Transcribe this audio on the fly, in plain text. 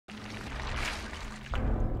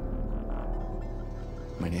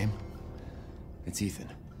My name? It's Ethan.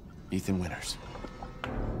 Ethan Winters.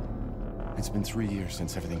 It's been 3 years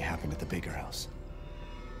since everything happened at the Baker house.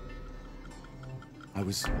 I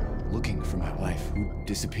was looking for my wife, who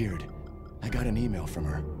disappeared. I got an email from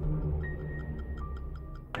her.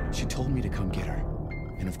 She told me to come get her.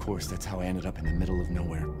 And of course, that's how I ended up in the middle of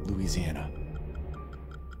nowhere, Louisiana.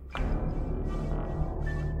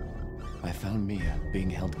 I found Mia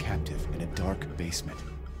being held captive in a dark basement.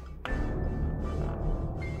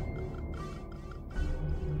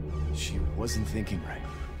 She wasn't thinking right.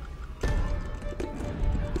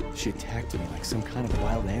 She attacked me like some kind of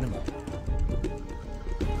wild animal.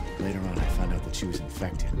 Later on, I found out that she was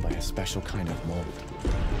infected by a special kind of mold.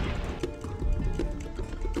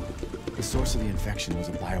 The source of the infection was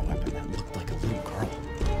a bioweapon that looked like a little girl.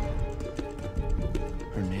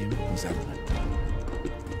 Her name was Evelyn.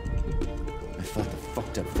 I fought the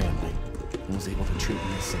fucked up family and was able to treat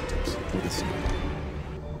Mia's symptoms with a serum.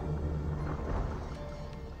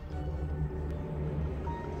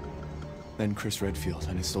 Then Chris Redfield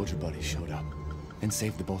and his soldier buddies showed up and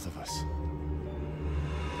saved the both of us.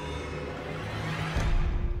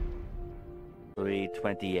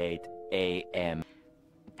 3:28 a.m.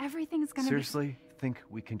 Everything's gonna Seriously? Think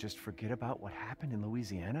we can just forget about what happened in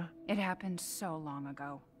Louisiana? It happened so long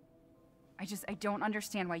ago. I don't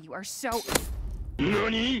understand why you are so...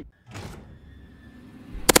 NANI?!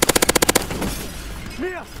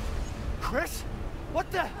 Mia! Chris? What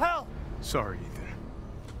the hell? Sorry, Ethan.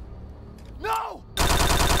 No!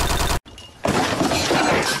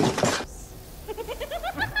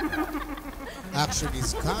 Action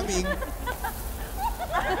is coming.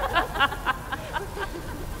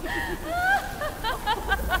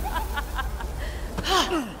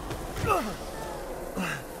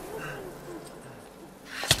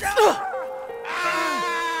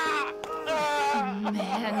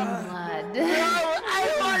 Man blood. No, I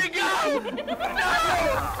don't want to go!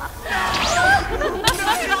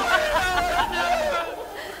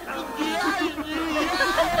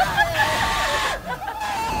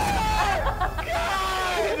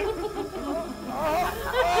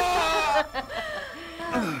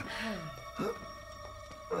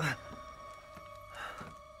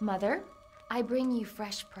 Mother, I bring you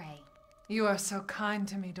fresh prey. You are so kind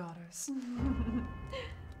to me, daughters.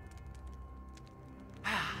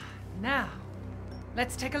 Now,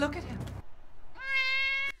 let's take a look at him.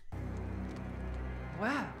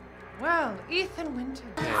 Well, Ethan Winters.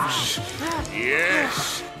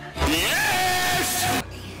 Yes! Yes!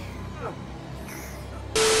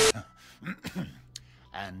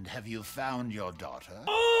 And have you found your daughter?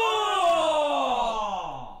 Oh!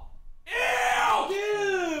 Ew!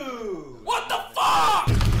 Dude! What the fuck?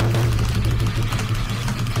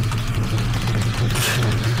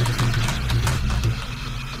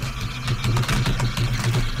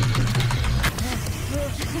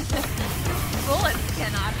 Bullets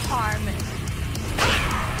cannot harm.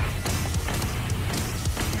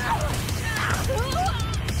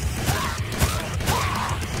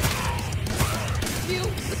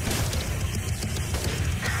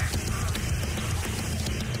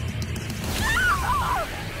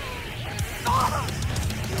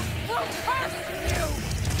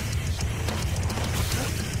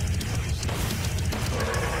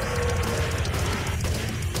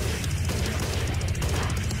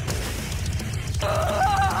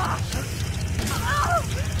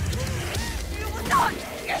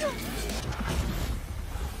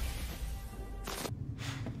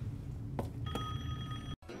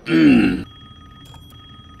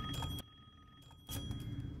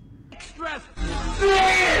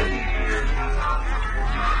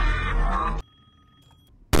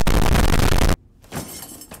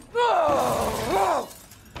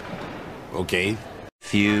 Okay.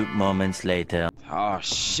 Few moments later. Oh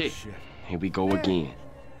shit. Here we go again.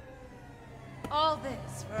 All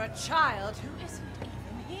this for a child who isn't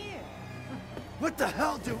even here. What the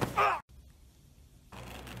hell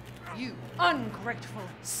You ungrateful,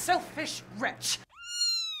 selfish wretch.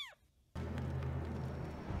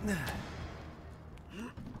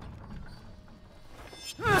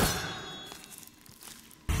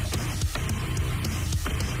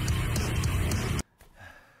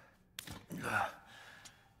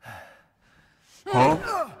 Huh?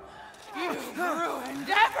 You've ruined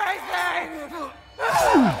everything!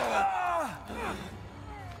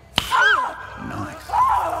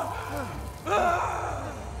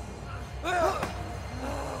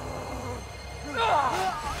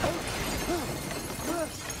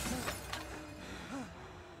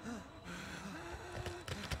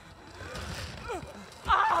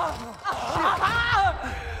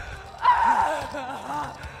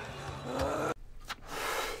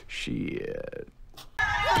 Shit.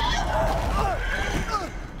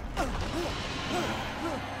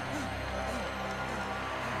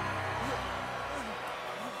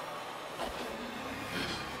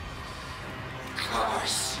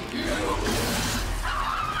 Curse you!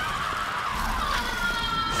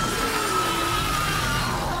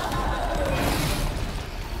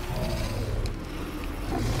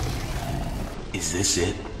 Is this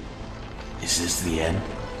it? Is this the end?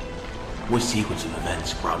 What sequence of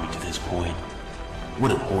events brought me to this point?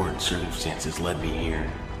 What abhorrent circumstances led me here?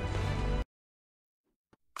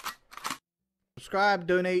 Subscribe,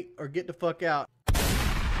 donate, or get the fuck out.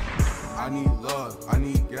 I need love, I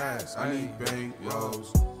need gas, I need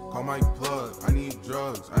bangos. Call my plug, I need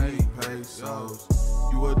drugs, I need pesos.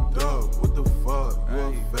 You a dub, what the fuck, you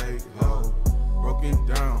a fake hoe. Broken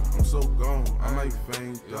down, I'm so gone, I might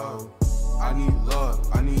faint though. I need love,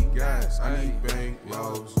 I need gas, I need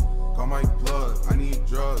bangos. Call my plug, I need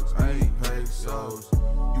drugs, I need pesos.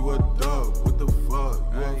 You a dub, what the fuck,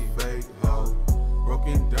 you a fake hoe.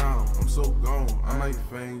 Broken down, I'm so gone, I might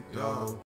faint though.